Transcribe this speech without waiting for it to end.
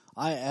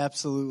I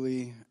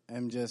absolutely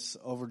am just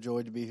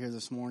overjoyed to be here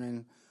this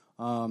morning.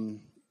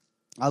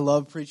 I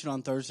love preaching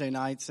on Thursday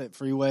nights at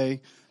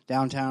Freeway,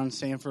 downtown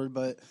Sanford,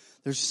 but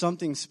there's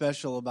something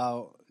special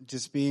about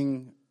just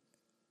being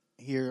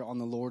here on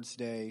the Lord's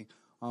Day,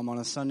 on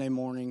a Sunday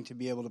morning, to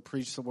be able to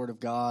preach the Word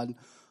of God.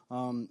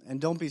 And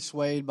don't be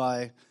swayed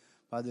by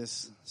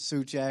this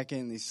suit jacket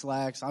and these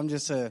slacks. I'm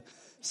just a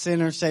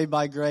sinner saved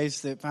by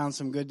grace that found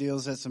some good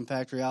deals at some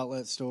factory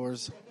outlet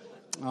stores.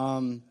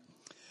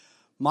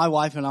 My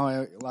wife and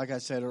I, like I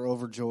said, are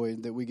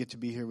overjoyed that we get to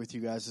be here with you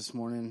guys this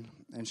morning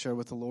and share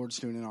what the Lord's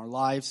doing in our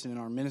lives and in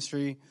our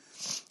ministry.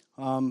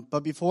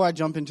 But before I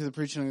jump into the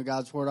preaching of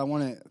God's Word, I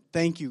want to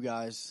thank you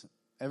guys,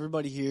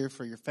 everybody here,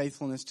 for your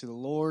faithfulness to the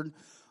Lord,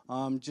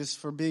 just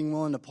for being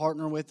willing to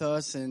partner with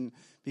us. And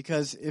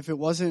because if it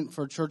wasn't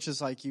for churches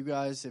like you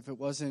guys, if it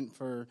wasn't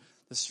for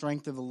the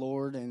strength of the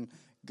Lord and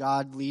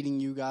God leading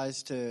you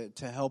guys to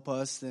help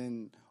us,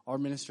 then our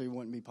ministry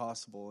wouldn't be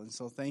possible. And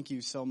so thank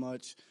you so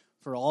much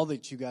for all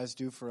that you guys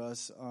do for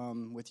us,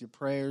 with your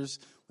prayers,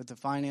 with the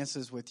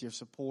finances, with your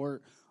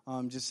support,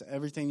 just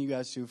everything you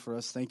guys do for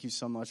us. Thank you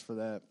so much for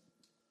that.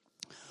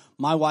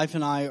 My wife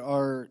and I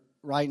are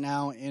right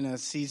now in a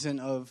season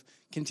of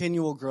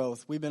continual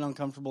growth. We've been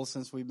uncomfortable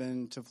since we've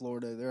been to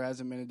Florida. There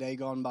hasn't been a day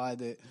gone by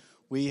that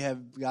we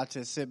have got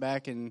to sit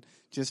back and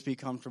just be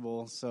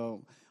comfortable.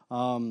 So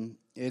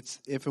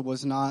if it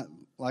was not,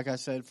 like I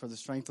said, for the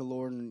strength of the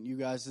Lord and you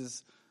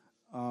guys'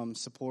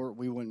 support,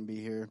 we wouldn't be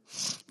here.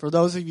 For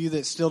those of you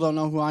that still don't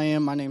know who I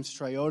am, my name's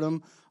Traie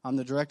Odom. I'm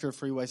the director of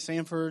Freeway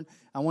Sanford.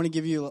 I want to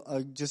give you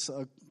just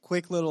a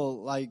quick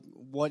little,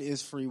 what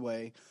is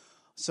Freeway?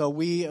 So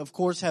we, of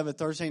course, have a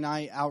Thursday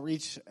night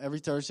outreach every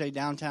Thursday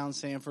downtown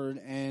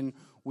Sanford, and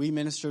we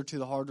minister to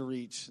the hard to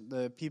reach,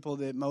 the people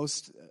that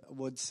most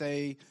would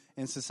say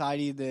in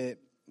society that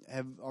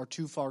are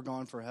too far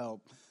gone for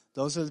help.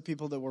 Those are the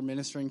people that we're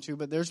ministering to,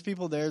 but there's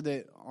people there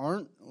that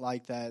aren't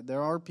like that.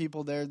 There are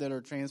people there that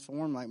are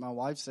transformed, like my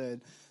wife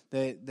said,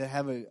 that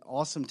have an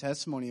awesome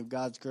testimony of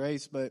God's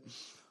grace. But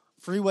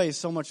Freeway is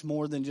so much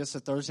more than just a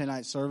Thursday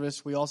night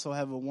service. We also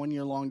have a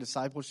 1-year-long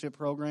discipleship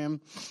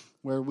program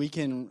where we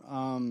can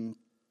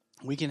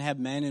have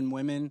men and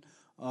women,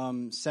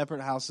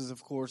 separate houses,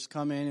 of course,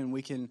 come in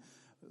and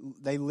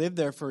they live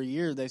there for a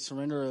year. They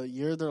surrender a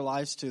year of their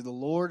lives to the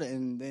Lord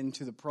and then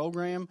to the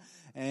program,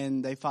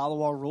 and they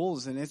follow our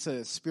rules. And it's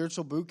a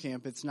spiritual boot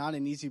camp. It's not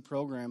an easy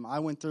program. I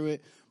went through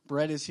it.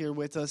 Brett is here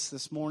with us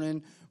this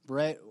morning.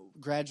 Brett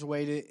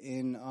graduated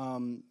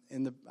from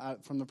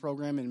the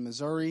program in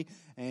Missouri,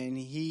 and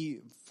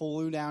he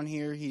flew down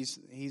here.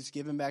 He's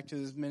given back to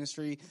his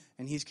ministry,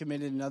 and he's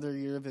committed another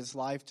year of his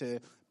life to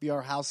be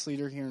our house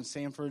leader here in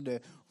Sanford, to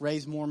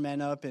raise more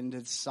men up and to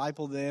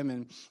disciple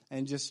them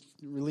and just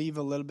relieve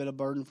a little bit of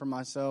burden for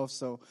myself.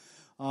 So,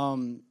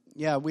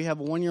 we have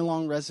a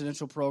 1-year-long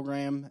residential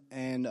program,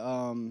 and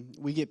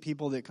we get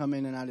people that come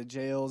in and out of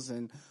jails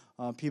and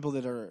people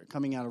that are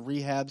coming out of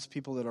rehabs,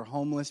 people that are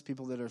homeless,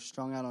 people that are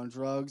strung out on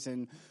drugs,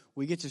 and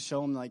we get to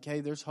show them,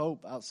 hey, there's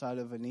hope outside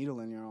of a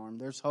needle in your arm.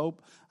 There's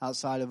hope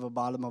outside of a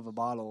bottom of a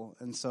bottle.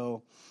 And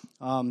so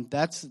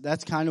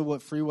that's kind of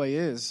what Freeway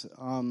is.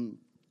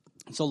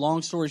 So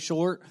long story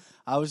short,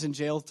 I was in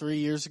jail 3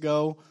 years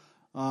ago,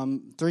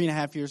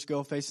 3.5 years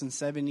ago, facing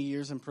 70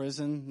 years in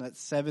prison. That's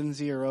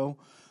 70.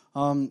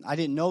 I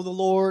didn't know the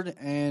Lord,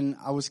 and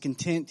I was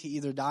content to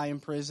either die in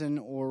prison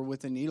or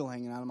with a needle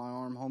hanging out of my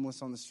arm,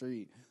 homeless on the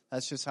street.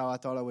 That's just how I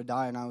thought I would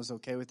die, and I was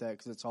okay with that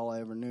because that's all I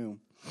ever knew.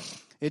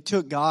 It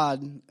took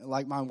God,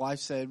 like my wife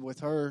said,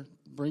 with her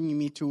bringing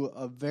me to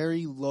a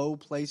very low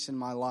place in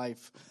my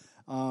life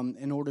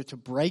in order to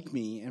break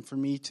me and for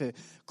me to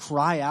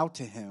cry out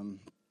to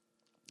Him.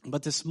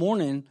 But this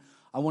morning,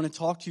 I want to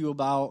talk to you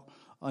about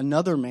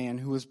another man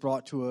who was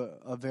brought to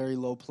a very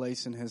low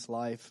place in his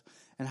life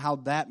and how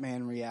that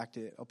man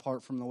reacted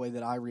apart from the way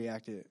that I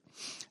reacted.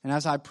 And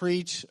as I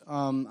preach,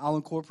 I'll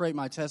incorporate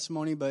my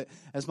testimony, but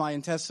as my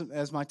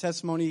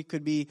testimony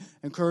could be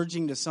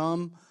encouraging to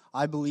some,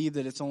 I believe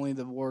that it's only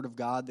the Word of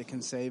God that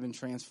can save and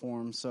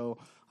transform. So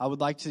I would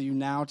like you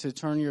now to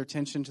turn your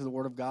attention to the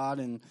Word of God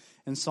in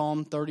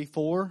Psalm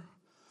 34,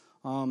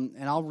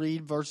 and I'll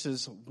read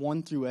verses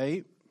 1 through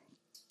 8.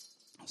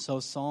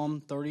 So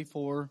Psalm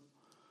 34,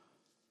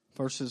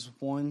 verses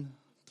 1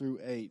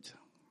 through 8.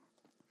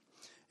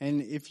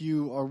 And if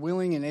you are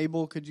willing and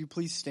able, could you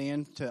please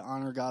stand to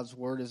honor God's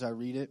word as I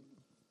read it?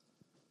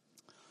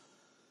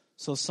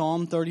 So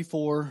Psalm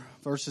 34,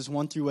 verses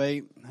 1 through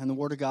 8, and the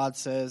word of God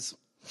says,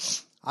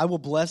 I will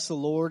bless the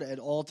Lord at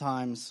all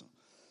times.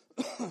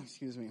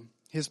 Excuse me.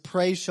 His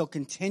praise shall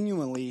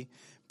continually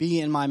be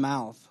in my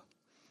mouth.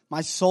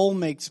 My soul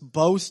makes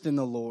boast in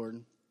the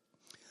Lord.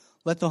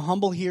 Let the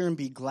humble hear and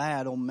be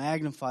glad. Oh,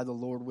 magnify the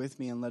Lord with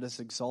me, and let us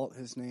exalt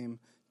His name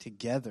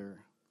together.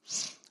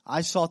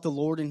 I sought the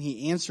Lord, and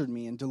He answered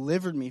me and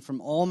delivered me from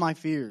all my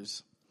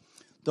fears.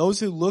 Those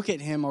who look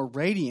at Him are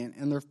radiant,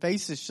 and their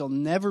faces shall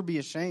never be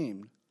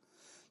ashamed.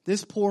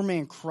 This poor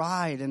man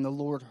cried, and the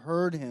Lord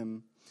heard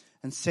him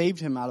and saved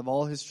him out of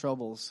all his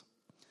troubles.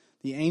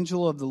 The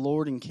angel of the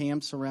Lord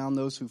encamps around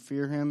those who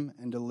fear him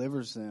and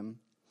delivers them.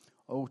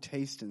 Oh,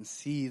 taste and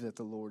see that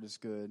the Lord is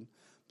good.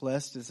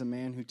 Blessed is the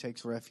man who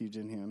takes refuge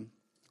in him.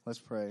 Let's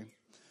pray.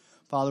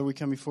 Father, we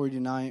come before you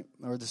tonight,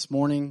 or this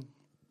morning,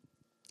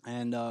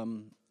 and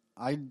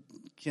I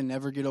can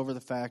never get over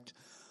the fact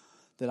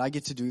that I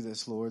get to do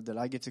this, Lord, that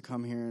I get to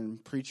come here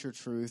and preach your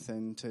truth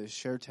and to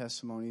share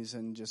testimonies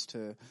and just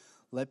to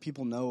let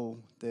people know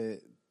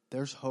that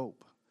there's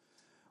hope.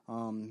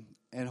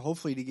 And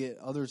hopefully to get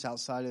others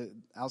outside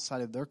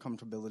of their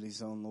comfortability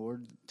zone,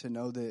 Lord, to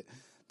know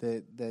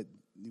that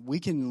we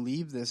can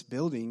leave this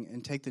building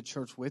and take the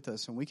church with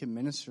us, and we can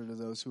minister to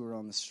those who are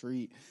on the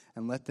street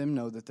and let them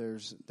know that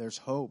there's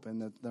hope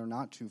and that they're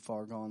not too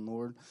far gone,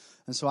 Lord.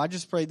 And so I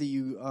just pray that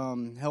you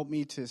help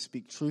me to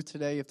speak truth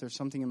today. If there's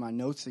something in my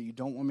notes that you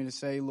don't want me to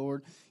say,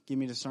 Lord, give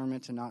me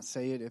discernment to not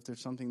say it. If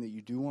there's something that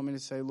you do want me to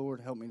say,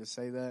 Lord, help me to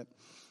say that.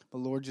 But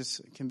Lord,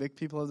 just convict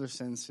people of their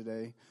sins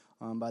today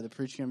by the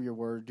preaching of your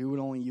word. Do what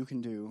only you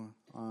can do,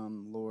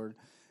 Lord,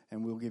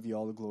 and we'll give you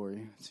all the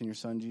glory. It's in your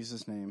Son,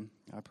 Jesus' name,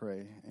 I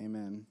pray.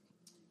 Amen.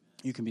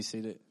 You can be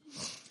seated.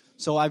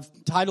 So I've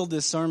titled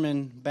this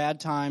sermon, Bad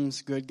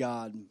Times, Good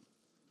God.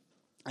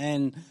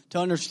 And to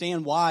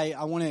understand why,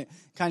 I want to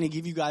kind of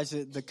give you guys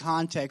the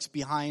context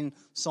behind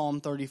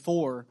Psalm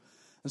 34.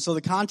 And so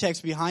the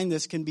context behind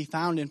this can be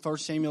found in 1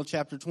 Samuel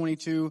chapter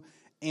 22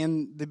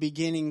 and the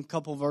beginning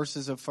couple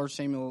verses of 1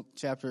 Samuel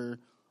chapter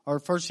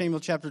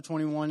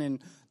 21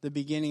 and the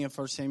beginning of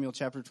 1 Samuel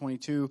chapter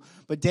 22.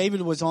 But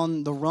David was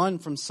on the run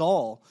from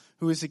Saul,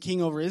 who is the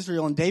king over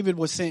Israel, and David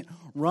was sent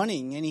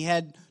running, and he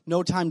had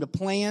no time to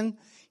plan.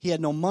 He had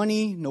no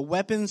money, no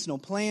weapons, no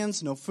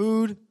plans, no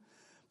food,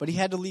 but he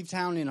had to leave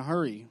town in a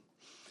hurry.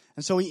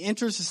 And so he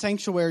enters the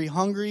sanctuary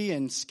hungry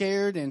and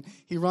scared, and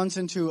he runs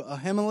into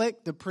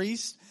Ahimelech, the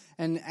priest,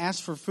 and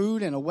asks for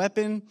food and a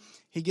weapon.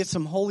 He gets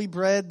some holy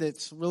bread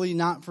that's really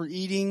not for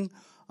eating,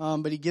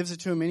 but he gives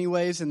it to him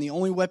anyways, and the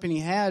only weapon he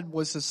had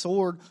was the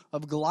sword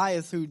of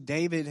Goliath, who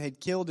David had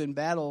killed in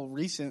battle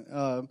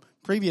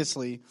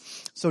previously.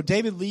 So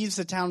David leaves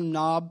the town of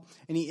Nob,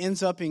 and he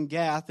ends up in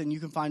Gath, and you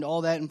can find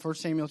all that in 1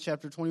 Samuel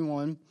chapter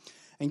 21.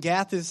 And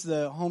Gath is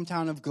the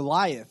hometown of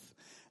Goliath.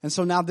 And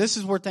so now this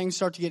is where things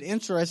start to get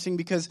interesting,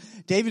 because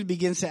David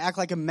begins to act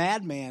like a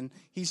madman.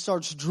 He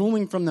starts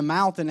drooling from the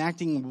mouth and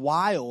acting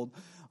wild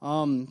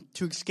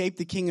to escape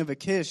the king of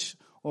Achish,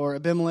 or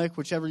Abimelech,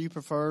 whichever you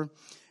prefer.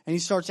 And he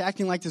starts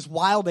acting like this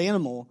wild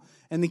animal,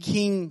 and the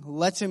king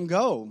lets him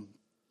go.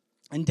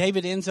 And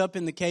David ends up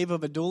in the cave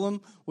of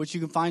Odom, which you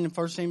can find in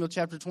 1 Samuel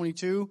chapter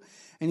 22.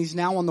 And he's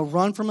now on the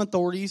run from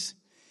authorities.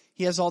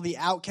 He has all the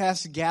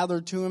outcasts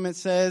gathered to him, it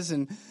says.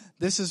 And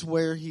this is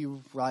where he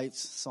writes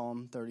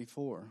Psalm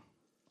 34.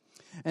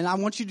 And I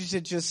want you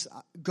to just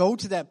go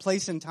to that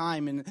place in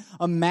time and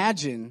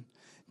imagine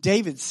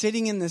David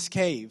sitting in this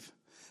cave,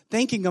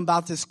 thinking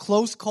about this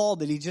close call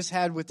that he just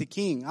had with the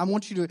king. I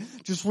want you to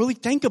just really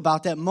think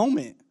about that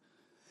moment.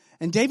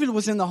 And David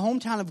was in the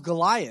hometown of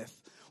Goliath,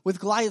 with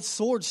Goliath's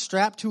sword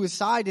strapped to his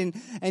side, and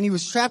he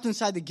was trapped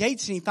inside the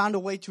gates, and he found a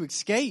way to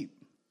escape.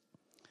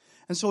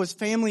 And so his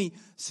family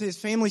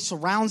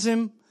surrounds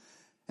him,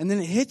 and then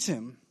it hits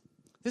him.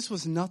 This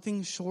was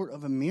nothing short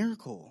of a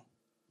miracle.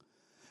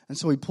 And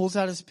so he pulls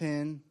out his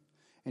pen,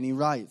 and he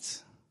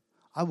writes,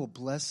 I will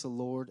bless the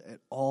Lord at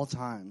all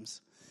times.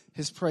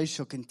 His praise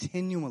shall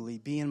continually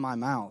be in my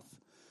mouth.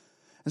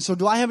 And so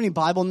do I have any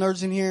Bible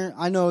nerds in here?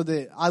 I know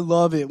that I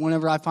love it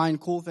whenever I find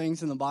cool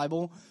things in the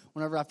Bible,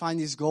 whenever I find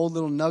these gold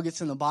little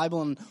nuggets in the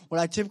Bible. And what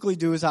I typically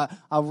do is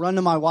I'll run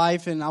to my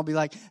wife and I'll be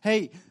like,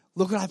 hey,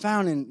 look what I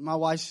found. And my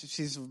wife,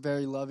 she's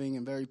very loving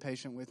and very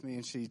patient with me.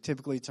 And she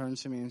typically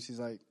turns to me and she's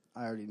like,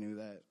 I already knew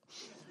that.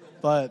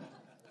 But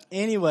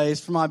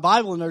anyways, for my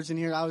Bible nerds in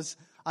here,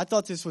 I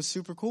thought this was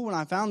super cool when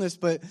I found this.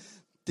 But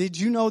did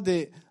you know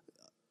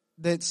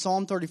that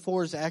Psalm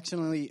 34 is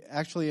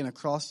actually an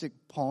acrostic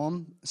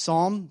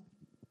psalm?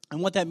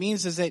 And what that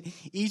means is that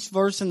each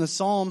verse in the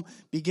psalm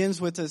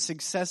begins with a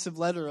successive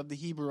letter of the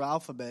Hebrew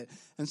alphabet.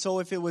 And so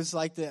if it was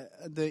like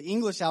the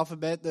English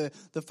alphabet,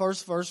 the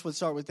first verse would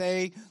start with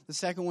A, the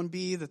second one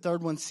B, the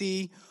third one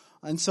C.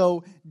 And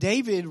so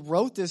David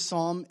wrote this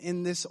psalm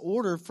in this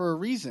order for a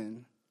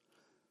reason.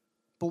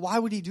 But why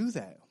would he do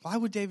that? Why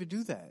would David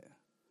do that?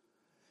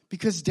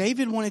 Because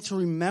David wanted to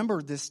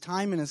remember this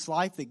time in his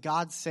life that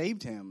God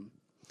saved him.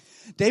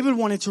 David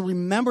wanted to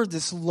remember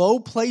this low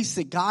place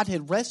that God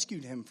had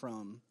rescued him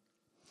from.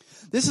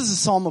 This is a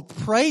psalm of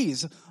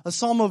praise, a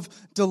psalm of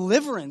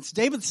deliverance.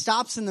 David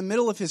stops in the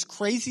middle of his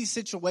crazy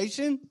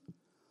situation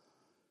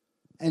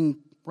and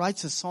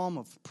writes a psalm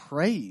of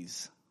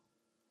praise.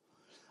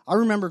 I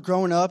remember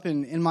growing up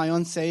in my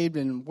unsaved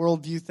and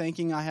worldview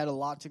thinking, I had a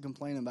lot to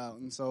complain about.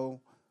 And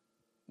so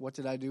what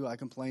did I do? I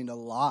complained a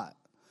lot.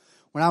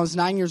 When I was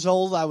 9 years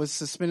old, I was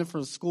suspended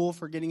from school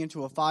for getting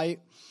into a fight.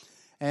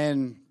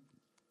 And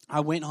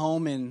I went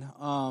home and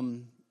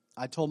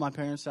I told my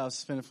parents that I was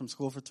suspended from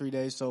school for 3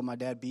 days, so my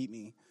dad beat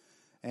me.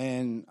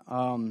 And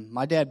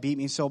my dad beat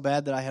me so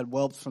bad that I had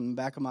whelps from the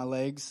back of my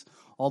legs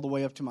all the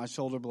way up to my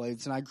shoulder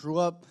blades. And I grew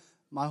up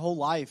my whole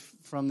life,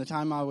 from the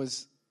time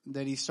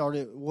that he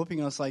started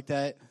whooping us like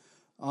that,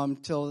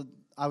 till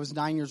I was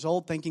 9 years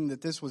old, thinking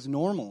that this was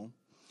normal.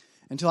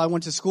 Until I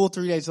went to school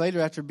 3 days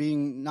later after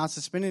being not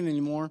suspended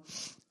anymore,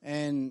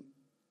 and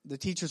the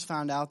teachers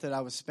found out that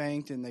I was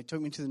spanked, and they took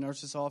me to the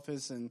nurse's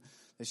office, and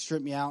they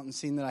stripped me out and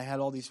seen that I had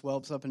all these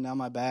whelps up and down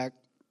my back.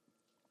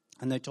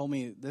 And they told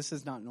me, this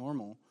is not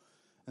normal.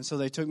 And so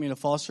they took me to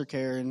foster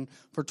care, and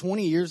for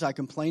 20 years I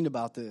complained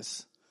about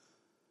this.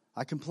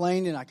 I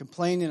complained and I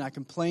complained and I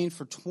complained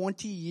for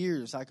 20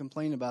 years. I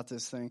complained about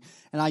this thing.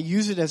 And I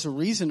use it as a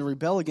reason to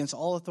rebel against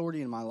all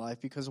authority in my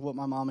life because of what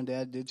my mom and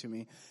dad did to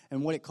me.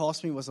 And what it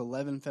cost me was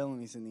 11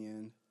 felonies in the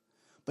end.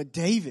 But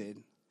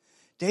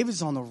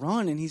David's on the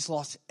run and he's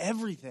lost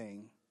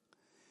everything.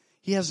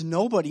 He has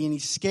nobody and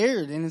he's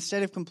scared. And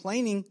instead of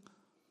complaining,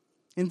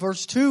 in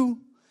verse 2,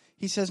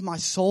 he says, my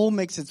soul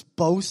makes its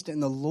boast in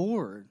the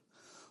Lord.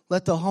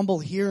 Let the humble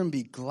hear and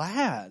be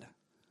glad.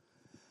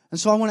 And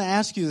so I want to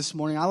ask you this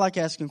morning, I like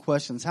asking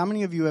questions. How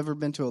many of you ever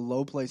been to a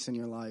low place in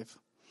your life?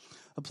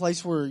 A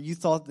place where you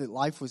thought that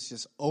life was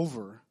just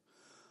over.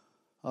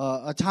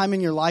 A time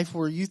in your life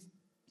where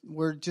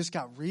it just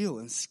got real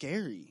and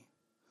scary.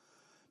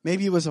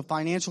 Maybe it was a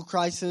financial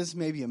crisis,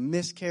 maybe a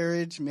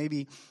miscarriage,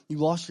 maybe you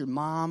lost your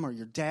mom or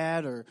your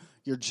dad or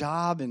your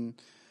job, and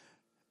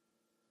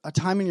a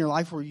time in your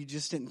life where you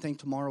just didn't think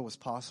tomorrow was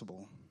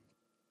possible.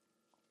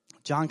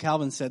 John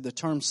Calvin said the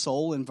term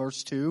soul in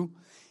verse 2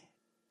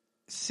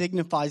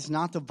 signifies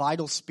not the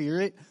vital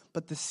spirit,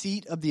 but the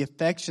seat of the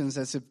affections,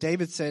 as if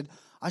David said,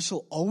 I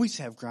shall always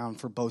have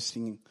ground for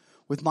boasting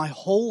with my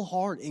whole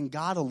heart in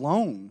God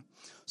alone,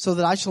 so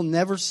that I shall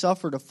never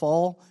suffer to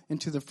fall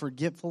into the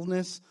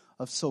forgetfulness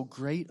of so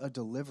great a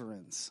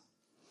deliverance.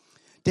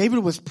 David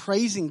was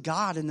praising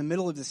God in the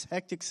middle of this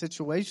hectic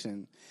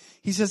situation.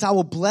 He says, I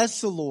will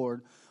bless the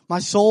Lord. My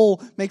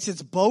soul makes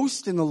its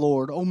boast in the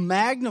Lord. Oh,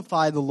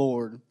 magnify the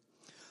Lord.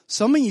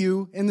 Some of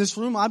you in this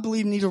room, I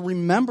believe, need to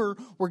remember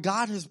where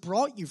God has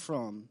brought you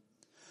from.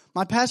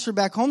 My pastor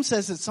back home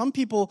says that some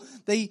people,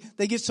 they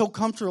get so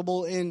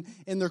comfortable in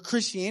their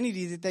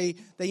Christianity that they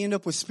end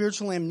up with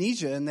spiritual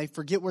amnesia and they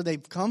forget where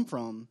they've come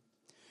from.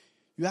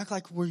 You act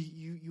like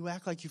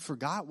you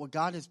forgot what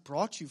God has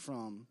brought you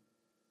from.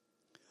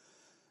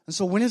 And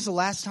so when is the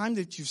last time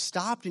that you've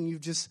stopped and you've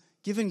just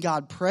given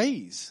God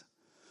praise?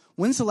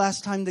 When's the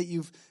last time that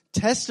you've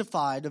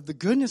testified of the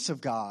goodness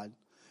of God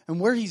and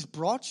where He's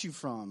brought you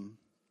from?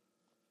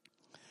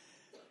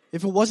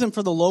 If it wasn't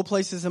for the low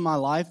places in my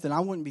life, then I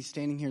wouldn't be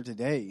standing here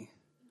today.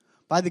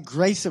 By the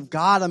grace of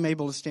God, I'm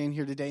able to stand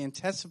here today and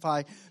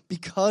testify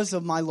because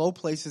of my low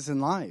places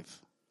in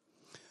life.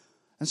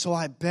 And so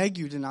I beg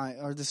you tonight,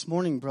 or this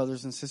morning,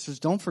 brothers and sisters,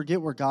 don't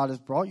forget where God has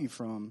brought you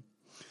from.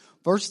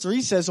 Verse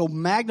 3 says, oh,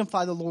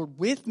 magnify the Lord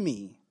with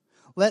me.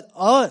 Let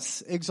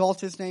us exalt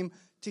His name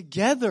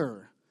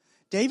together.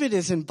 David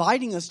is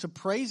inviting us to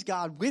praise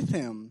God with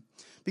him.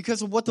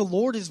 Because of what the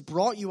Lord has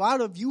brought you out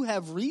of, you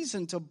have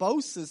reason to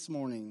boast this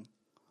morning.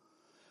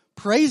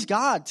 Praise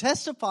God.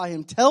 Testify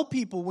Him. Tell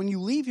people when you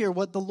leave here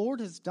what the Lord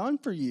has done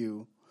for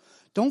you.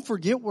 Don't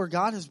forget where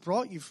God has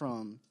brought you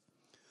from.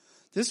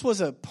 This was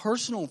a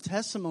personal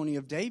testimony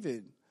of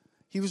David.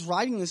 He was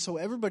writing this so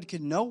everybody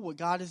could know what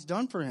God has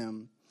done for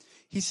him.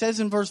 He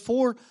says in verse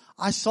 4,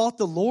 I sought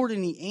the Lord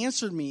and He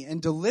answered me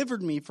and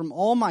delivered me from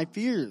all my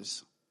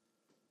fears.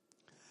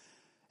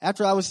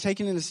 After I was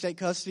taken into state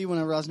custody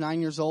whenever I was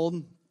 9 years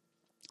old,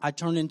 I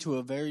turned into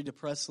a very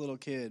depressed little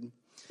kid.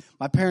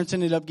 My parents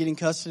ended up getting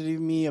custody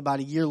of me about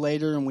a year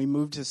later, and we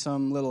moved to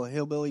some little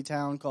hillbilly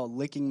town called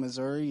Licking,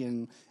 Missouri,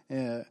 and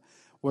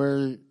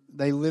where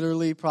they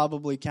literally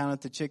probably counted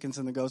the chickens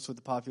and the goats with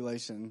the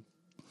population.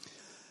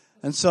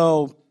 And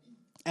so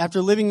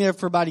after living there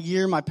for about a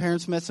year, my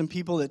parents met some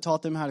people that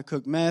taught them how to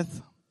cook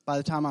meth. By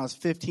the time I was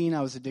 15,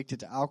 I was addicted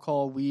to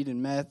alcohol, weed,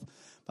 and meth.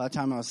 By the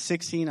time I was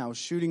 16, I was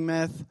shooting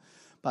meth.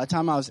 By the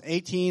time I was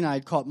 18, I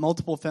had caught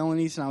multiple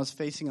felonies, and I was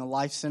facing a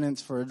life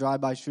sentence for a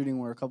drive-by shooting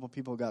where a couple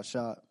people got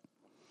shot.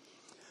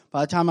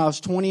 By the time I was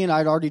 20, and I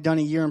had already done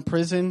a year in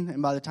prison,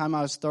 and by the time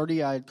I was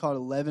 30, I had caught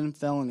 11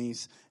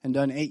 felonies and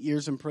done 8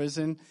 years in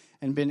prison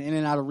and been in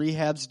and out of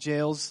rehabs,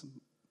 jails,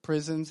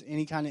 prisons,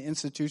 any kind of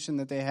institution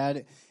that they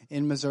had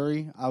in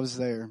Missouri. I was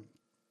there.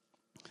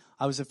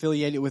 I was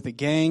affiliated with a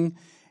gang,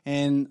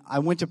 and I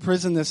went to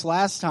prison this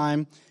last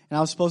time, and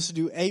I was supposed to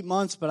do 8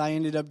 months, but I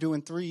ended up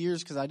doing 3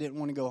 years because I didn't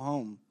want to go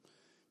home.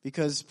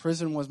 Because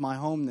prison was my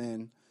home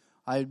then.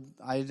 I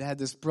had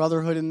this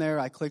brotherhood in there.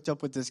 I clicked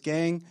up with this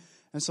gang,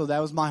 and so that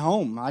was my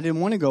home. I didn't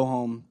want to go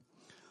home.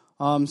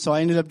 So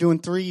I ended up doing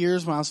 3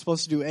 years when I was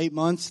supposed to do 8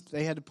 months.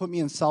 They had to put me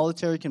in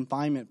solitary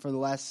confinement for the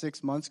last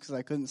 6 months because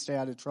I couldn't stay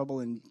out of trouble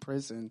in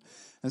prison.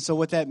 And so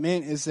what that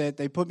meant is that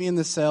they put me in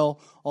the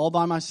cell all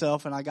by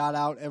myself, and I got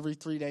out every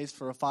 3 days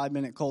for a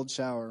 5-minute cold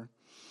shower.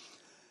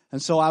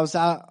 And so I was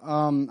out.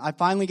 I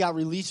finally got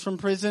released from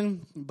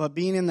prison, but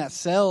being in that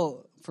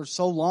cell for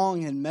so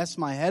long had messed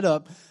my head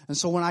up. And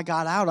so when I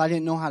got out, I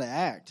didn't know how to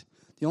act.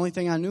 The only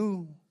thing I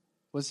knew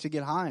was to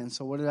get high. And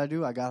so what did I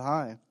do? I got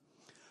high.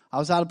 I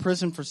was out of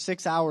prison for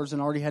 6 hours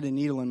and already had a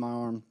needle in my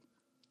arm.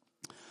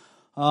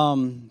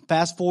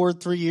 Fast forward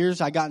 3 years,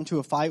 I got into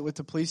a fight with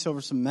the police over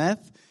some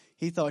meth.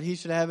 He thought he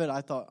should have it. I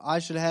thought I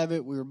should have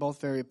it. We were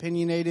both very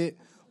opinionated.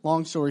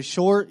 Long story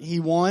short, he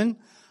won.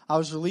 I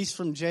was released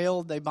from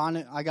jail.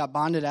 I got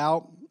bonded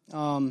out.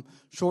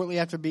 Shortly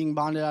after being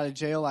bonded out of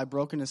jail, I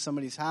broke into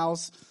somebody's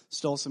house,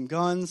 stole some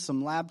guns,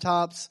 some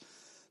laptops.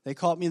 They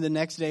caught me the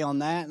next day on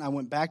that, and I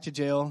went back to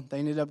jail. They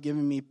ended up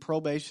giving me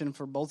probation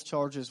for both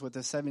charges with a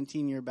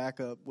 17-year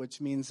backup,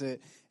 which means that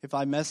if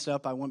I messed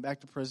up, I went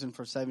back to prison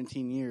for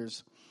 17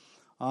 years.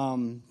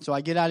 So I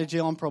get out of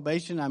jail on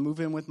probation. I move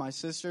in with my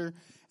sister,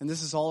 and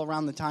this is all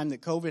around the time that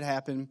COVID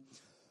happened.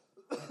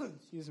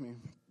 Excuse me.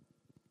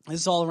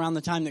 This is all around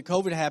the time that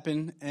COVID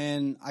happened,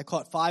 and I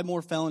caught 5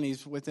 more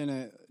felonies within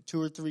a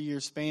 2 or 3 year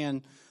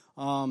span.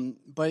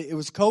 But it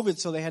was COVID,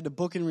 so they had to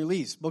book and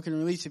release. Book and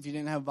release, if you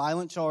didn't have a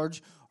violent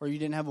charge or you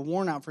didn't have a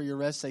warrant out for your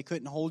arrest, they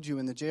couldn't hold you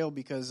in the jail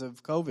because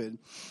of COVID.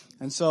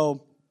 And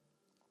so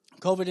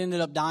COVID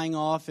ended up dying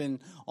off, and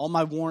all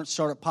my warrants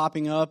started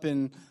popping up,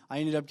 and I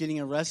ended up getting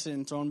arrested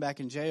and thrown back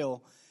in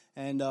jail.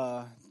 And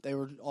they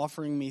were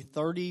offering me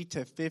 30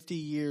 to 50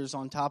 years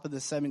on top of the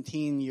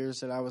 17 years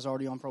that I was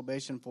already on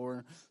probation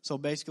for. So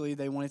basically,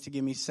 they wanted to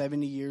give me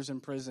 70 years in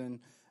prison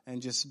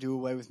and just do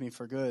away with me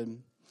for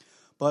good.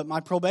 But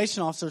my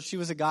probation officer, she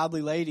was a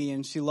godly lady,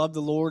 and she loved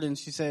the Lord, and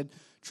she said,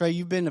 Traie,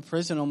 you've been to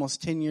prison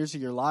almost 10 years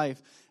of your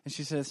life. And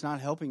she said, it's not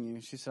helping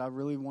you. She said, I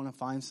really want to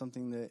find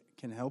something that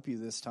can help you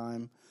this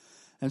time.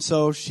 And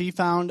so she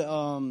found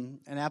an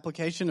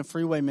application to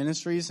Freeway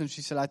Ministries, and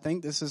she said, I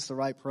think this is the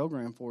right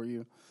program for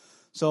you.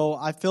 So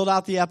I filled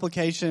out the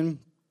application.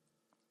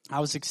 I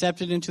was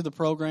accepted into the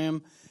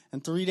program,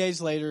 and 3 days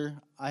later,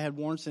 I had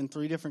warrants in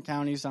 3 different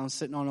counties. I was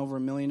sitting on over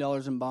 $1 million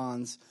in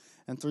bonds.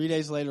 And 3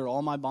 days later,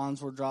 all my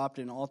bonds were dropped,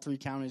 and all 3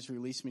 counties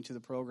released me to the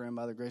program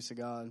by the grace of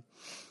God.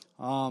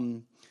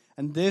 And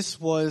this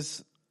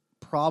was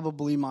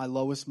probably my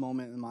lowest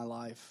moment in my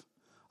life.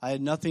 I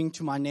had nothing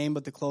to my name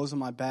but the clothes on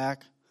my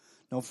back,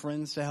 no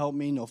friends to help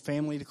me, no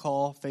family to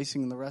call,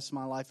 facing the rest of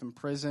my life in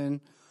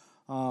prison.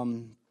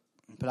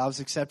 But I was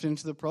accepted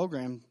into the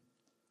program.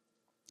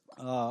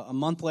 A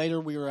month later,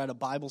 we were at a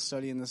Bible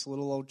study in this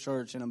little old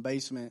church in a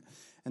basement,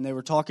 and they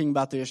were talking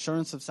about the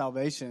assurance of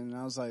salvation. And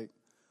I was like,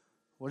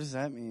 what does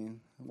that mean?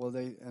 Well,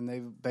 they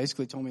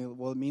basically told me,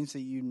 well, it means that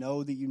you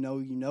know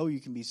you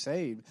can be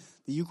saved,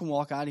 that you can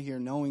walk out of here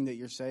knowing that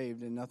you're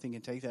saved and nothing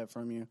can take that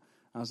from you.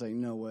 I was like,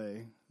 no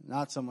way,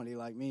 not somebody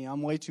like me.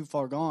 I'm way too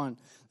far gone.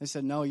 They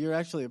said, no, you're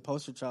actually a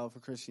poster child for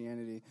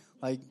Christianity.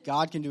 Like,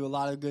 God can do a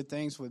lot of good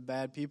things with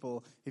bad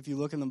people. If you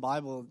look in the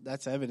Bible,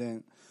 that's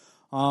evident.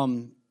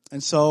 And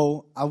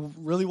so I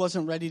really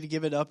wasn't ready to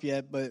give it up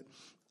yet, but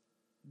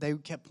they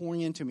kept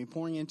pouring into me.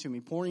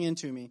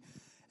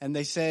 And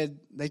they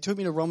took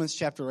me to Romans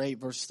chapter 8,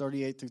 verse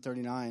 38 through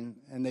 39.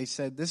 And they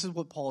said, this is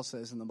what Paul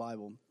says in the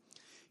Bible.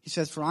 He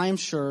says, for I am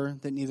sure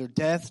that neither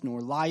death,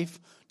 nor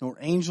life, nor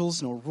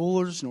angels, nor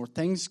rulers, nor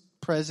things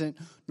present,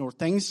 nor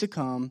things to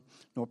come,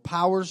 nor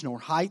powers, nor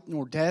height,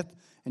 nor depth.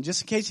 And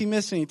just in case he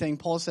missed anything,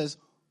 Paul says,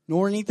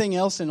 nor anything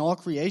else in all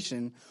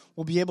creation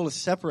will be able to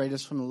separate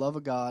us from the love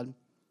of God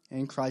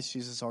in Christ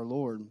Jesus our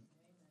Lord.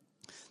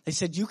 They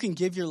said, you can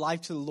give your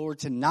life to the Lord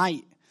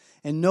tonight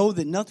and know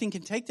that nothing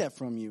can take that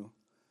from you.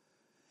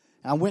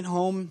 And I went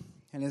home,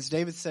 and as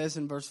David says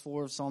in verse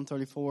 4 of Psalm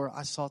 34,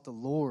 I sought the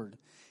Lord,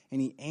 and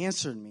he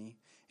answered me,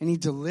 and he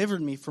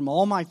delivered me from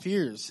all my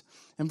fears.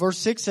 And verse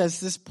 6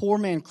 says, this poor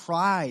man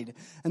cried,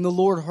 and the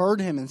Lord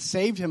heard him and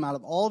saved him out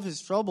of all of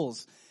his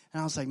troubles. And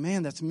I was like,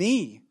 man, that's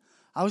me.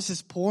 I was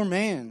this poor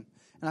man,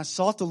 and I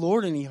sought the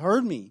Lord, and he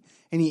heard me,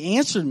 and he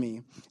answered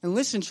me. And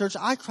listen, church,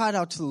 I cried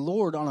out to the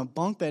Lord on a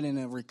bunk bed in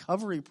a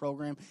recovery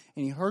program,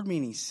 and he heard me,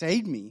 and he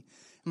saved me.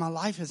 And my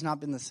life has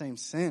not been the same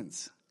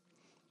since.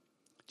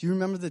 Do you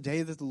remember the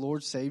day that the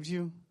Lord saved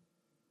you?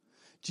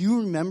 Do you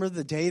remember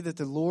the day that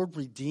the Lord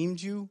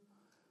redeemed you?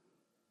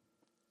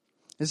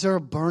 Is there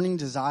a burning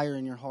desire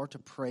in your heart to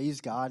praise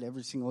God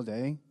every single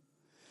day?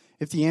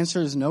 If the answer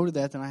is no to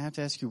that, then I have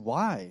to ask you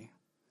why.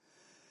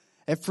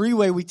 At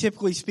Freeway, we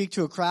typically speak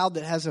to a crowd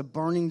that has a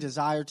burning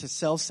desire to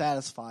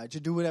self-satisfy, to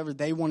do whatever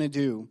they want to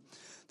do.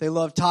 They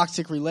love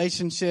toxic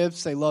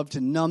relationships. They love to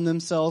numb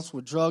themselves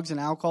with drugs and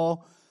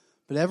alcohol.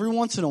 But every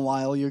once in a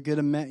while, you'll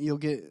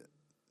get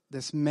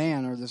this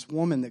man or this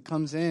woman that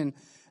comes in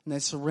and they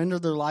surrender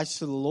their lives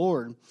to the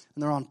Lord and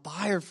they're on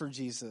fire for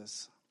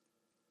Jesus.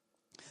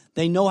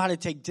 They know how to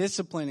take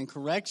discipline and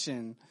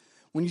correction.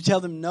 When you tell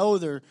them no,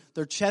 their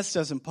chest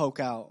doesn't poke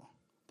out.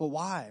 But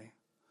why?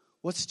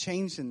 What's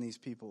changed in these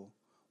people?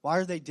 Why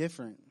are they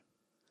different?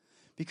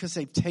 Because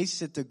they've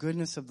tasted the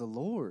goodness of the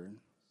Lord.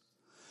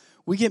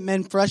 We get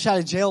men fresh out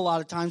of jail a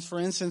lot of times. For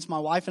instance, my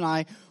wife and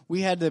I,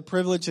 we had the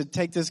privilege to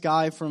take this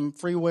guy from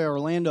Freeway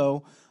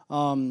Orlando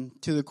to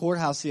the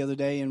courthouse the other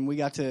day, and we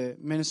got to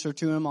minister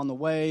to him on the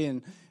way,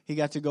 and he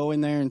got to go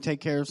in there and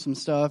take care of some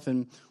stuff.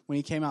 And when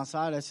he came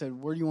outside, I said,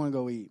 where do you want to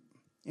go eat?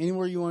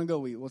 Anywhere you want to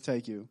go eat, we'll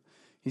take you.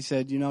 He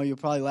said, you'll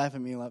probably laugh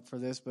at me for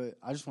this, but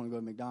I just want to go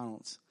to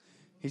McDonald's.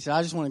 He said,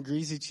 I just want a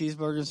greasy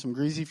cheeseburger and some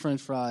greasy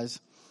French fries.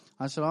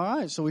 I said, all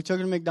right. So we took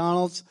him to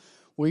McDonald's.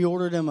 We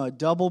ordered him a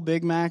double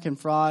Big Mac and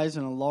fries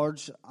and a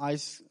large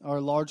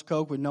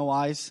Coke with no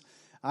ice.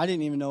 I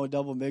didn't even know a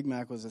double Big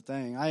Mac was a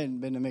thing. I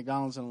hadn't been to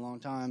McDonald's in a long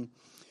time.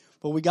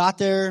 But we got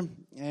there,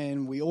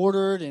 and we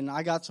ordered, and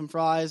I got some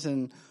fries,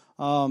 and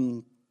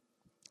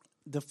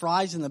the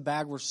fries in the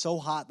bag were so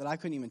hot that I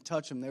couldn't even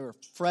touch them. They were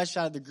fresh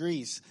out of the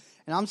grease.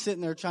 And I'm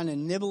sitting there trying to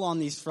nibble on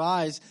these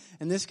fries,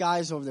 and this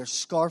guy's over there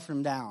scarfing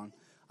them down.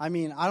 I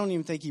mean, I don't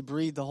even think he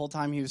breathed the whole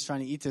time he was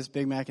trying to eat this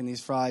Big Mac and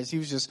these fries. He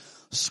was just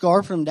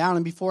scarfing them down.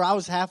 And before I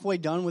was halfway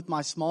done with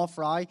my small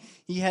fry,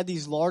 he had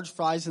these large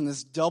fries and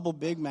this double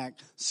Big Mac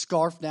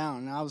scarfed down.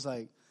 And I was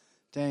like,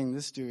 dang,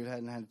 this dude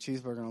hadn't had a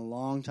cheeseburger in a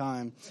long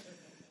time.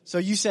 So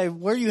you say,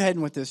 where are you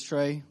heading with this,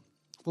 Traie?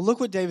 Well, look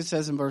what David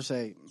says in verse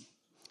 8.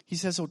 He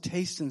says, oh,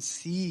 taste and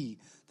see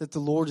that the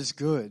Lord is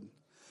good.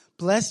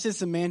 Blessed is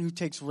the man who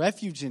takes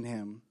refuge in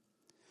him.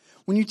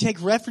 When you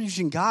take refuge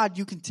in God,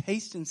 you can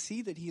taste and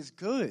see that he is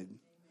good.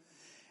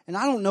 And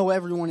I don't know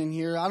everyone in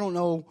here. I don't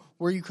know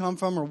where you come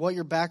from or what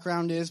your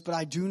background is, but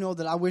I do know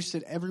that I wish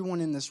that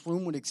everyone in this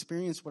room would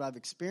experience what I've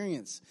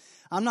experienced.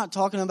 I'm not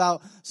talking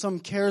about some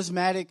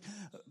charismatic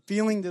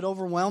feeling that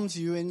overwhelms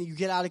you and you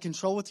get out of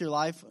control with your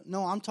life.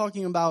 No, I'm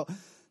talking about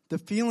the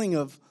feeling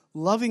of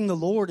loving the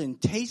Lord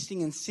and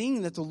tasting and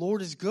seeing that the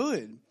Lord is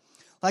good.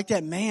 Like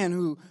that man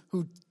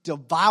who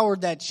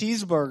devoured that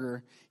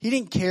cheeseburger. He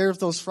didn't care if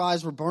those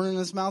fries were burning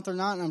his mouth or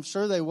not, and I'm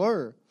sure they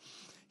were.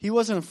 He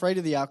wasn't afraid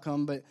of the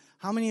outcome, but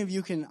how many of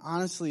you can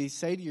honestly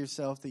say to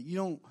yourself that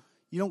you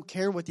don't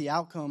care what the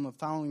outcome of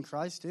following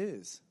Christ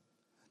is?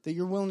 That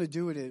you're willing to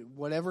do it at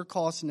whatever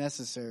cost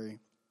necessary.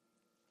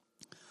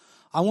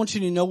 I want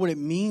you to know what it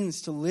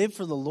means to live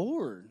for the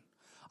Lord.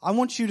 I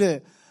want you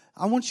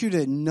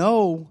to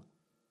know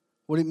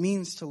what it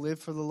means to live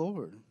for the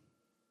Lord.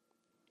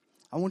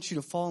 I want you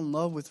to fall in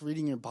love with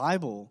reading your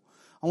Bible.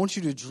 I want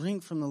you to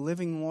drink from the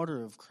living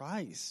water of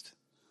Christ.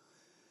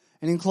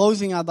 And in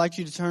closing, I'd like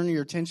you to turn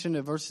your attention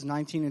to verses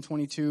 19 and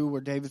 22,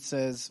 where David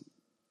says,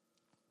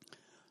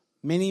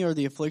 many are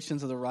the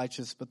afflictions of the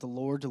righteous, but the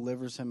Lord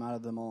delivers him out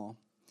of them all.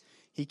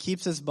 He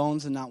keeps his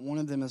bones, and not one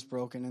of them is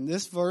broken. And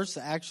this verse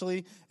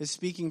actually is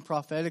speaking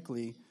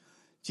prophetically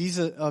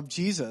of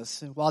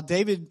Jesus. While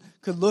David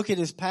could look at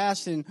his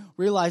past and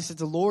realize that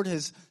the Lord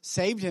has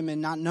saved him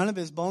and none of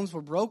his bones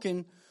were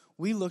broken,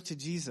 we look to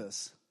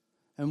Jesus.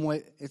 And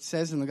what it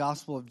says in the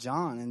Gospel of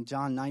John, in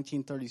John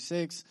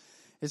 19:36,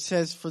 it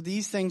says, for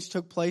these things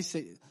took place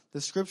that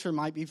the scripture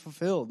might be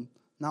fulfilled.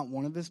 Not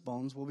one of his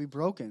bones will be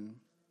broken.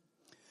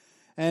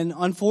 And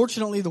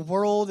unfortunately, the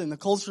world and the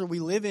culture we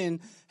live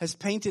in has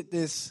painted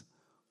this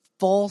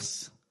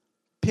false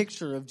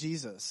picture of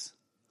Jesus.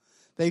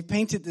 They've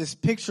painted this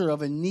picture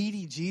of a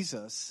needy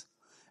Jesus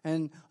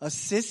and a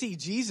sissy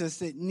Jesus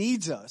that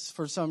needs us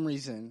for some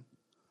reason.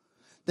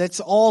 That's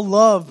all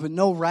love but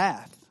no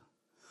wrath.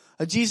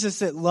 A Jesus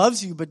that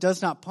loves you but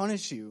does not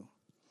punish you.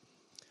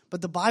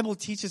 But the Bible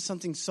teaches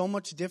something so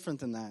much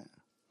different than that.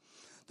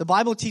 The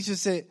Bible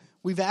teaches that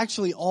we've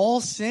actually all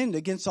sinned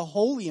against a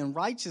holy and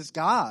righteous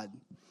God.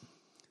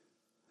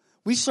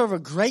 We serve a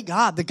great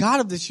God, the God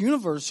of this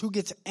universe, who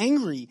gets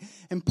angry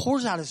and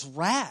pours out his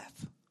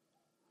wrath.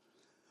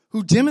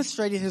 Who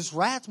demonstrated his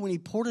wrath when he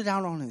poured it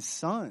out on his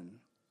son.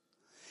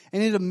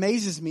 And it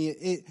amazes me,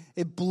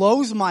 it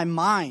blows my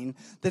mind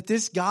that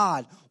this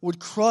God would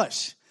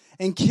crush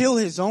and kill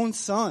his own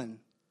son.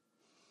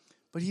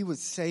 But he would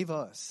save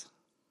us.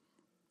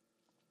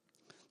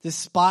 This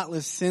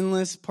spotless,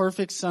 sinless,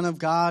 perfect Son of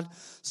God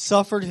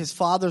suffered his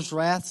Father's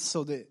wrath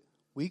so that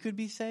we could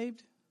be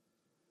saved.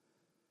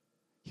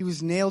 He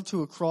was nailed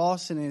to a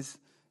cross, and as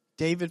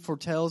David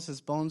foretells,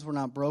 his bones were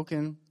not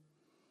broken.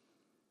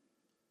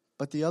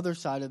 But the other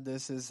side of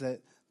this is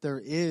that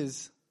there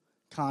is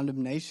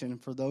condemnation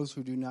for those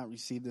who do not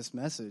receive this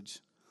message.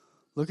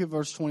 Look at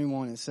verse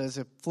 21. It says,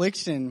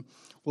 affliction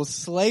will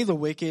slay the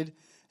wicked,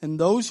 and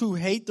those who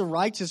hate the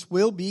righteous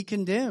will be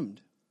condemned.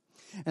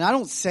 And I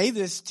don't say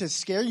this to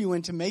scare you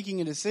into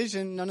making a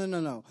decision.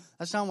 No.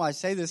 That's not why I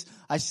say this.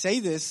 I say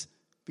this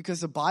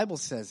because the Bible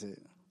says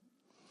it.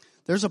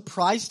 There's a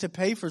price to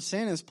pay for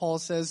sin, as Paul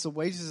says, the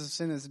wages of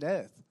sin is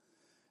death.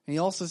 And he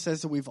also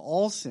says that we've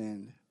all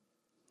sinned.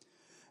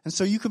 And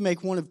so you can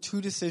make one of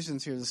two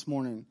decisions here this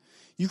morning.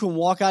 You can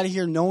walk out of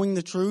here knowing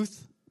the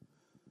truth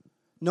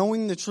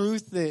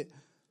that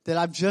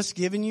I've just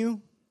given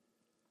you,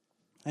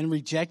 and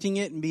rejecting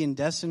it and being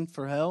destined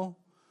for hell.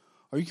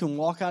 Or you can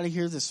walk out of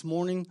here this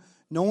morning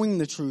knowing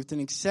the truth and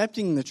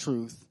accepting the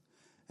truth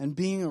and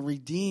being a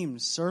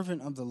redeemed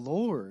servant of the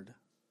Lord.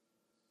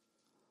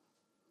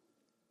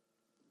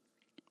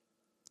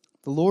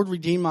 The Lord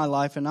redeemed my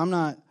life, and I'm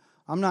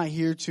not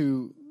here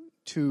to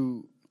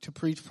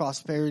preach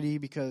prosperity,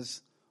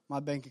 because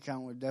my bank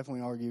account would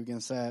definitely argue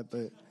against that.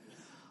 But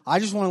I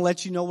just want to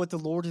let you know what the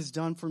Lord has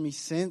done for me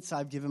since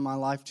I've given my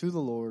life to the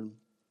Lord.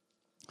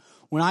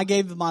 When I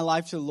gave my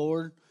life to the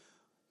Lord,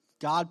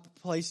 God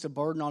placed a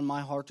burden on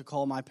my heart to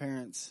call my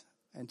parents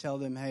and tell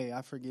them, hey,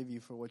 I forgive you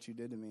for what you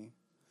did to me.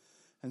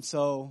 And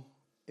so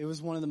it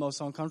was one of the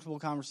most uncomfortable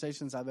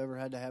conversations I've ever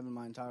had to have in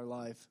my entire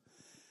life.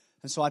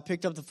 And so I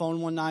picked up the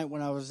phone one night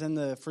when I was in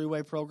the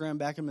freeway program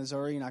back in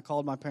Missouri, and I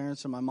called my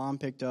parents, and my mom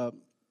picked up.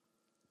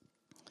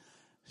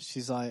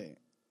 She said,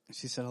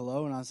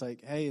 hello, and I was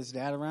like, hey, is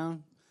Dad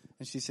around?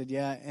 And she said,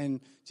 yeah. And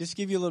just to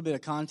give you a little bit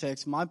of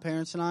context, my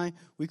parents and I,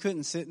 we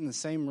couldn't sit in the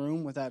same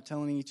room without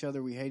telling each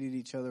other we hated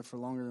each other for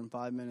longer than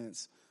 5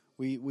 minutes.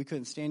 We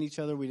couldn't stand each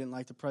other. We didn't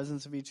like the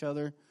presence of each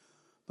other.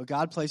 But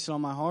God placed it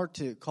on my heart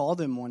to call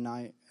them one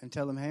night and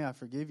tell them, hey, I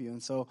forgive you.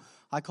 And so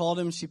I called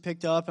him. She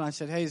picked up, and I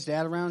said, hey, is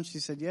Dad around? She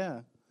said,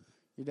 yeah,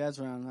 your dad's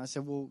around. And I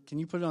said, well, can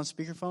you put it on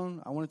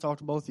speakerphone? I want to talk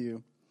to both of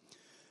you.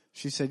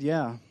 She said,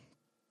 yeah.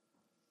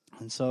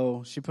 And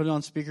so she put it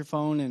on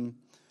speakerphone, and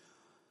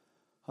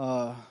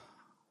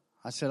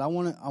I said, I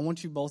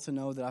want you both to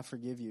know that I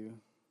forgive you.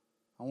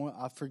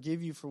 I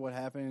forgive you for what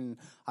happened, and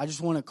I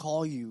just want to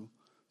call you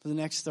for the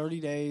next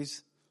 30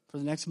 days, for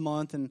the next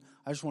month, and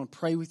I just want to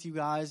pray with you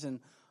guys, and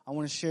I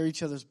want to share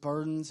each other's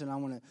burdens, and I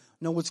want to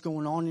know what's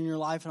going on in your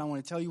life, and I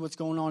want to tell you what's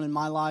going on in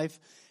my life,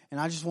 and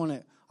I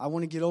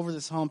want to get over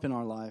this hump in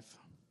our life.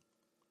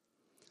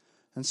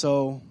 And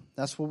so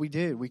that's what we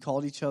did. We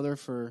called each other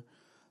for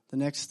the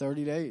next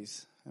 30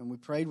 days, and we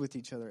prayed with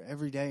each other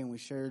every day, and we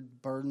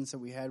shared burdens that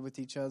we had with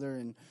each other,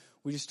 and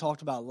we just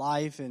talked about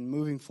life and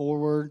moving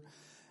forward.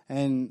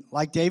 And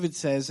like David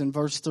says in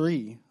verse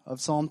 3 of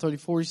Psalm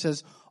 34, he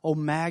says, oh,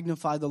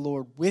 magnify the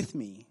Lord with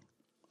me,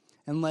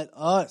 and let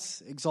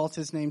us exalt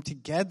his name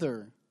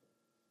together.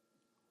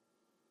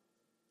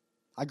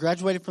 I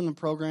graduated from the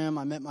program.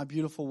 I met my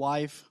beautiful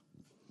wife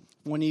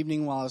one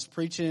evening while I was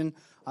preaching.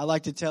 I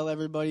like to tell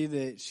everybody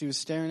that she was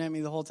staring at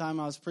me the whole time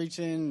I was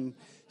preaching. And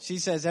she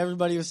says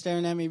everybody was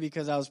staring at me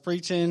because I was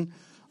preaching.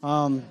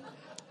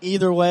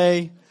 Either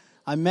way,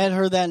 I met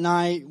her that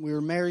night. We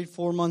were married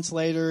 4 months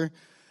later.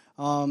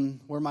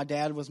 Where my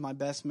dad was my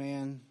best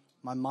man.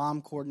 My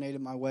mom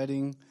coordinated my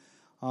wedding.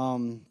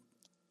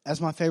 As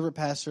my favorite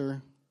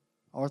pastor,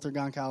 Arthur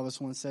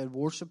Goncalves, once said,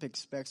 worship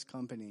expects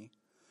company.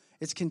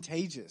 It's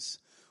contagious.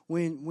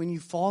 When you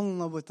fall in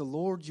love with the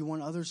Lord, you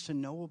want others to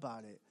know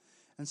about it.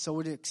 And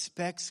so it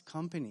expects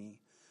company.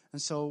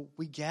 And so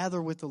we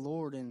gather with the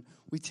Lord and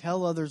we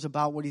tell others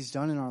about what he's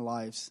done in our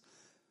lives.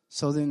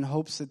 So then in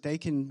hopes that they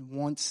can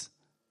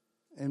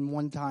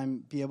one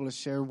time be able to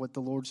share what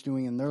the Lord's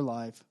doing in their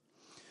life.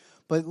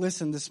 But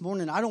listen, this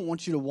morning, I don't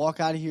want you to walk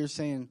out of here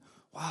saying,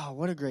 wow,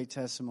 what a great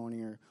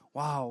testimony, or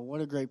wow, what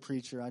a great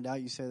preacher. I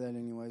doubt you say that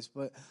anyways.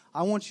 But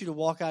I want you to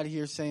walk out of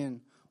here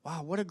saying,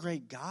 wow, what a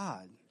great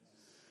God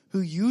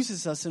who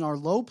uses us in our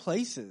low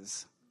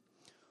places,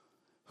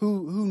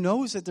 who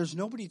knows that there's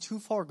nobody too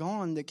far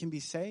gone that can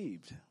be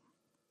saved.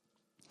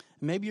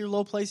 Maybe your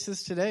low place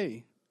is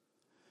today.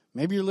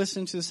 Maybe you're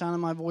listening to the sound of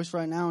my voice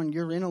right now and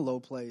you're in a low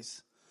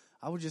place.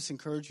 I would just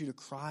encourage you to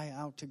cry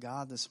out to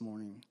God this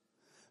morning.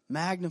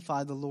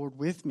 Magnify the Lord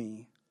with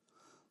me.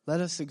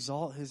 Let us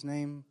exalt his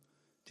name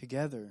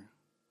together.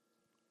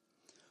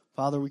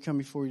 Father, we come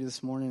before you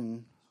this morning,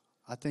 and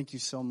I thank you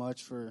so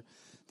much for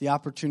the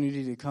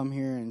opportunity to come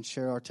here and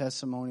share our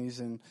testimonies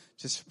and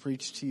just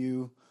preach to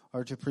you,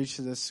 or to preach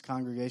to this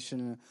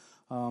congregation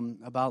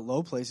about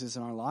low places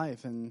in our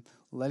life, and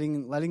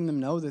letting them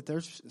know that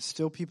there's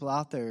still people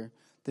out there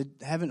that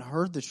haven't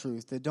heard the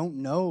truth, that don't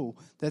know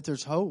that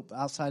there's hope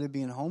outside of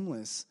being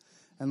homeless.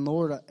 And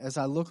Lord, as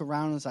I look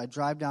around, as I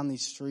drive down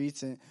these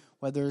streets, and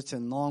whether it's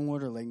in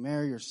Longwood or Lake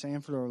Mary or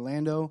Sanford or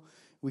Orlando,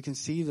 we can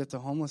see that the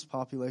homeless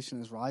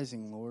population is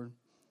rising, Lord.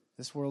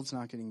 This world's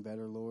not getting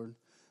better, Lord.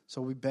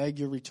 So we beg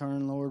your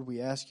return, Lord.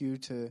 We ask you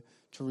to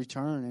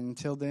return. And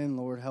until then,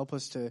 Lord, help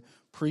us to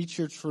preach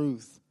your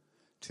truth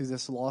to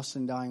this lost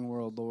and dying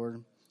world,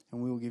 Lord.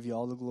 And we will give you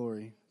all the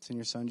glory. It's in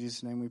your Son,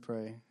 Jesus' name we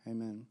pray.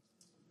 Amen.